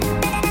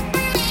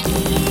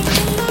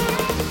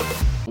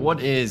What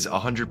is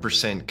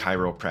 100%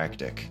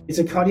 Chiropractic? It's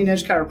a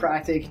cutting-edge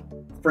chiropractic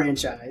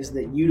franchise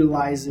that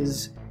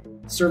utilizes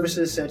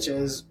services such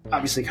as,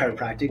 obviously,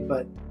 chiropractic,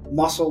 but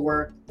muscle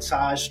work,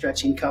 massage,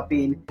 stretching,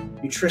 cupping,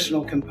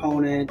 nutritional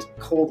component,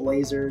 cold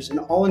lasers, an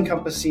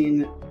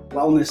all-encompassing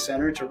wellness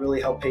center to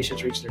really help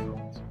patients reach their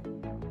goals.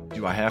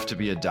 Do I have to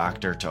be a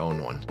doctor to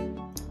own one?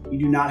 You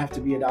do not have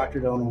to be a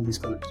doctor to own one of these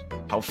clinics.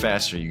 How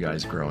fast are you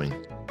guys growing?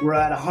 We're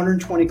at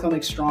 120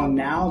 clinics strong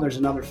now. There's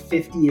another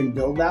 50 in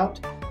build-out.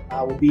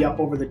 We'll be up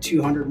over the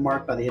 200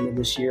 mark by the end of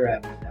this year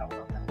at that.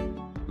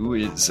 Who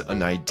is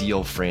an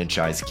ideal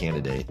franchise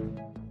candidate?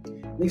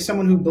 I think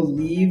someone who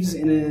believes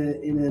in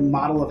a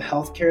model of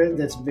healthcare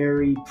that's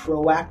very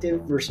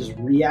proactive versus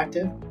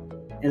reactive,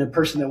 and a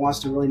person that wants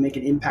to really make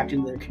an impact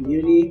in their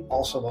community,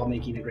 also while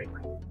making a great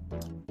brand.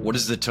 What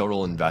is the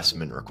total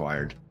investment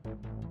required?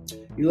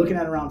 You're looking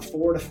at around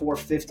 $400 to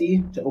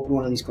 $450 to open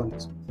one of these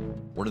clinics.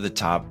 What are the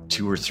top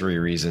 2 or 3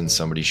 reasons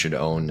somebody should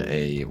own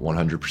a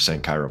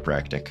 100%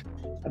 chiropractic?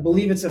 I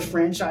believe it's a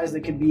franchise that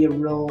could be a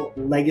real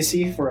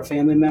legacy for a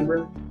family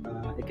member.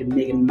 It could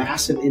make a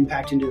massive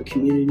impact into a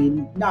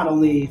community, not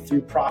only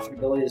through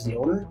profitability as the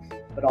owner,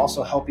 but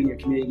also helping your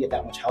community get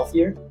that much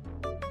healthier.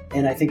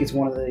 And I think it's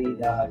one of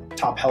the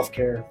top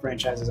healthcare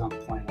franchises on the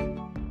planet.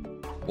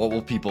 What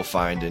will people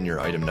find in your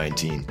item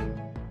 19?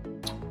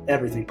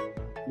 Everything.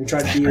 We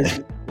try to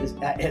be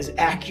as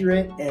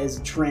accurate, as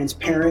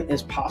transparent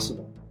as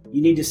possible.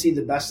 You need to see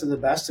the best of the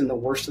best and the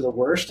worst of the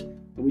worst.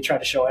 And we try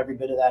to show every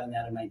bit of that in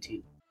item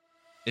 19.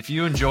 If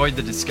you enjoyed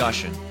the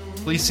discussion,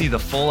 please see the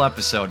full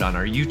episode on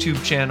our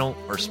YouTube channel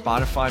or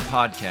Spotify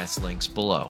podcast links below.